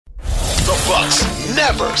Bucks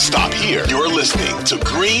never stop here. You're listening to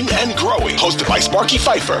Green and Growing, hosted by Sparky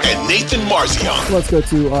Pfeiffer and Nathan Marzion. Let's go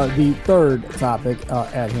to the third topic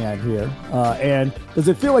at hand here. And does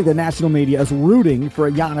it feel like the national media is rooting for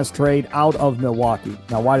a Giannis trade out of Milwaukee?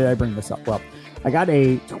 Now, why did I bring this up? Well, I got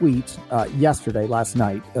a tweet last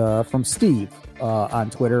night, from Steve on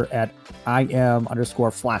Twitter at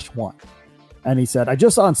IM_Flash1. And he said, I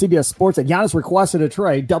just saw on CBS Sports that Giannis requested a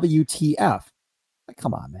trade, WTF. Like,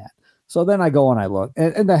 come on, man. So then I go and I look,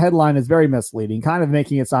 and the headline is very misleading, kind of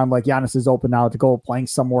making it sound like Giannis is open now to go playing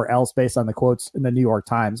somewhere else based on the quotes in the New York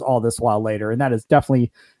Times all this while later. And that is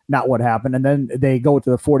definitely not what happened. And then they go to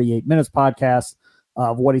the 48 Minutes podcast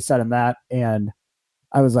of what he said in that. And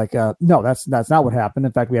I was like, no, that's not what happened.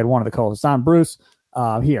 In fact, we had one of the co-hosts on, Bruce,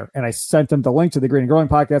 here. And I sent him the link to the Green and Growing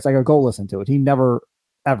podcast. I go listen to it. He never,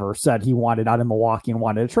 ever said he wanted out of Milwaukee and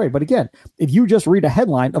wanted a trade. But again, if you just read a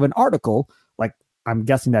headline of an article, like I'm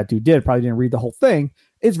guessing that dude did, probably didn't read the whole thing,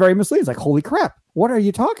 it's very misleading. It's like, holy crap, what are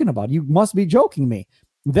you talking about? You must be joking me.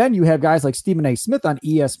 Then you have guys like Stephen A. Smith on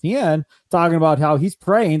ESPN talking about how he's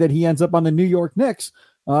praying that he ends up on the New York Knicks,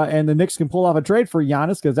 and the Knicks can pull off a trade for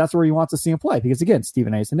Giannis because that's where he wants to see him play. Because again,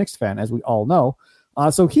 Stephen A. is a Knicks fan, as we all know.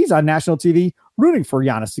 So he's on national TV rooting for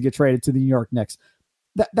Giannis to get traded to the New York Knicks.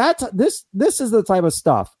 This is the type of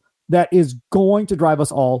stuff that is going to drive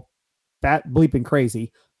us all bat bleeping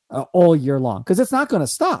crazy all year long, because it's not going to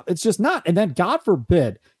stop. It's just not. And then God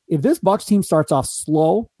forbid, if this Bucks team starts off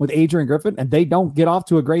slow with Adrian Griffin and they don't get off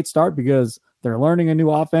to a great start because they're learning a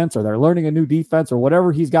new offense or they're learning a new defense or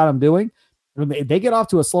whatever he's got them doing, when they get off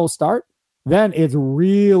to a slow start, then it's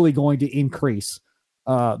really going to increase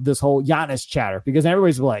this whole Giannis chatter, because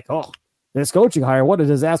everybody's like, oh, this coaching hire, what a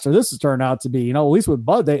disaster this has turned out to be. You know, at least with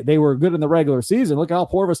Bud, they were good in the regular season. Look how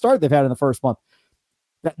poor of a start they've had in the first month.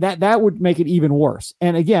 That would make it even worse.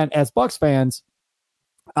 And again, as Bucks fans,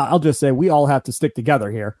 I'll just say we all have to stick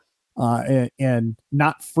together here and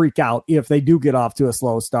not freak out if they do get off to a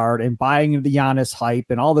slow start and buying into the Giannis hype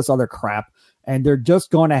and all this other crap. And they're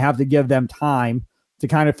just going to have to give them time to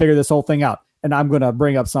kind of figure this whole thing out. And I'm going to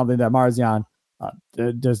bring up something that Marzion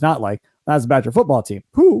does not like. That's the Badger football team,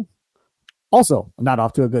 who also not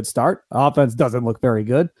off to a good start. Offense doesn't look very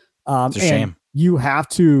good. It's a shame. You have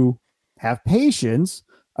to have patience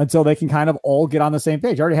until they can kind of all get on the same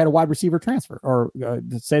page. I already had a wide receiver transfer, or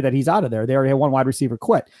say that he's out of there. They already had one wide receiver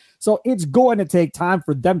quit. So it's going to take time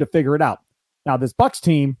for them to figure it out. Now, this Bucks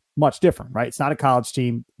team, much different, right? It's not a college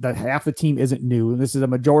team. Half the team isn't new. This is a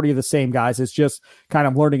majority of the same guys. It's just kind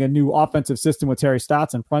of learning a new offensive system with Terry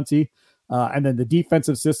Stotts and Prunty. And then the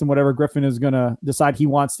defensive system, whatever Griffin is going to decide he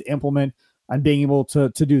wants to implement, and being able to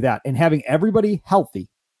do that and having everybody healthy,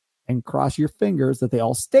 and cross your fingers that they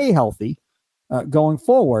all stay healthy going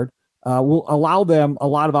forward, will allow them a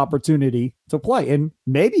lot of opportunity to play. And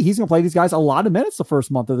maybe he's going to play these guys a lot of minutes the first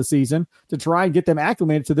month of the season to try and get them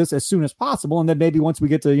acclimated to this as soon as possible. And then maybe once we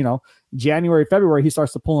get to, January, February, he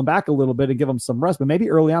starts to pull them back a little bit and give them some rest. But maybe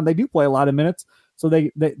early on they do play a lot of minutes, so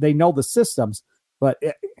they know the systems. But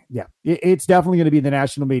it's definitely going to be the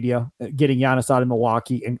national media getting Giannis out of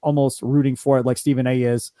Milwaukee and almost rooting for it, like Stephen A.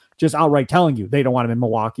 is, just outright telling you they don't want him in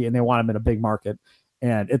Milwaukee and they want him in a big market.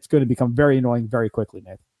 And it's going to become very annoying very quickly,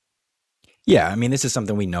 Nathan. Yeah, I mean, this is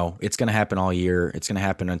something we know. It's going to happen all year. It's going to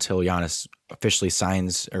happen until Giannis officially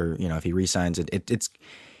signs, or, if he re-signs it. It's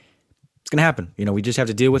going to happen. We just have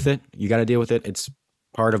to deal with it. You got to deal with it. It's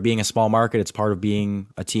part of being a small market. It's part of being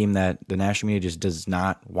a team that the national media just does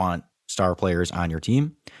not want star players on your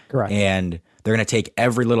team. Correct. And they're going to take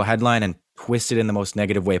every little headline and twist it in the most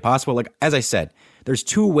negative way possible. Like, as I said, there's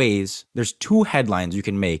two headlines you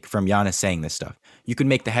can make from Giannis saying this stuff. You can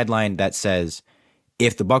make the headline that says,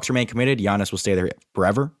 if the Bucks remain committed, Giannis will stay there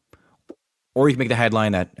forever. Or you can make the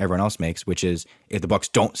headline that everyone else makes, which is, if the Bucks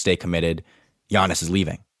don't stay committed, Giannis is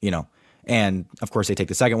leaving, And of course they take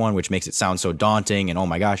the second one, which makes it sound so daunting and oh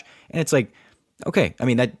my gosh. And it's like, okay, I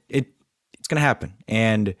mean, it's going to happen.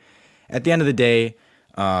 And at the end of the day,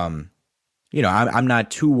 I'm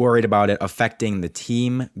not too worried about it affecting the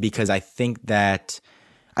team, because I think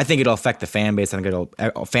it'll affect the fan base. I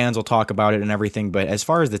think fans will talk about it and everything. But as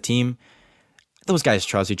far as the team, those guys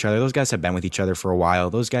trust each other. Those guys have been with each other for a while.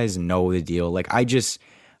 Those guys know the deal. Like, I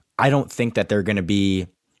don't think that they're going to be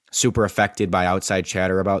super affected by outside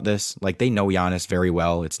chatter about this. Like, they know Giannis very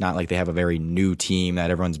well. It's not like they have a very new team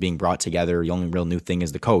that everyone's being brought together. The only real new thing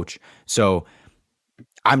is the coach. So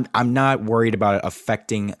I'm not worried about it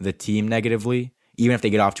affecting the team negatively, even if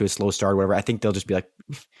they get off to a slow start or whatever. I think they'll just be like,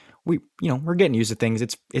 we're getting used to things.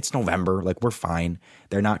 It's November. Like, we're fine.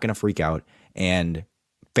 They're not going to freak out. And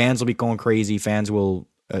fans will be going crazy. Fans will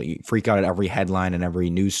freak out at every headline and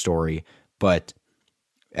every news story. But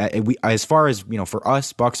as far as, for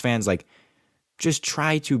us Bucks fans, like, just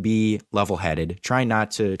try to be level-headed. Try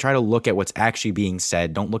to look at what's actually being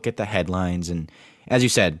said. Don't look at the headlines. And as you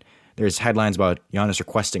said, there's headlines about Giannis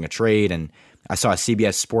requesting a trade, and I saw a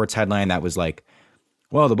CBS Sports headline that was like,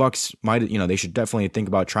 well, the Bucks might, they should definitely think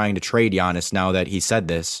about trying to trade Giannis now that he said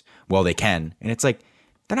this. Well, they can. And it's like,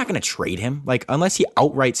 they're not going to trade him. Like, unless he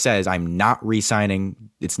outright says, I'm not re-signing,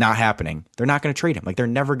 it's not happening, they're not going to trade him. Like, they're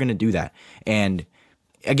never going to do that. And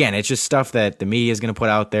again, it's just stuff that the media is going to put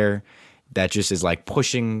out there that just is like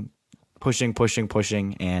pushing,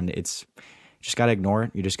 and it's just got to ignore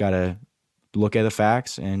it. You just got to look at the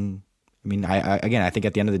facts. And I mean, I think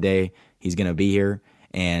at the end of the day, he's going to be here,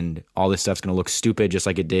 and all this stuff's going to look stupid just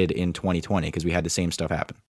like it did in 2020 because we had the same stuff happen.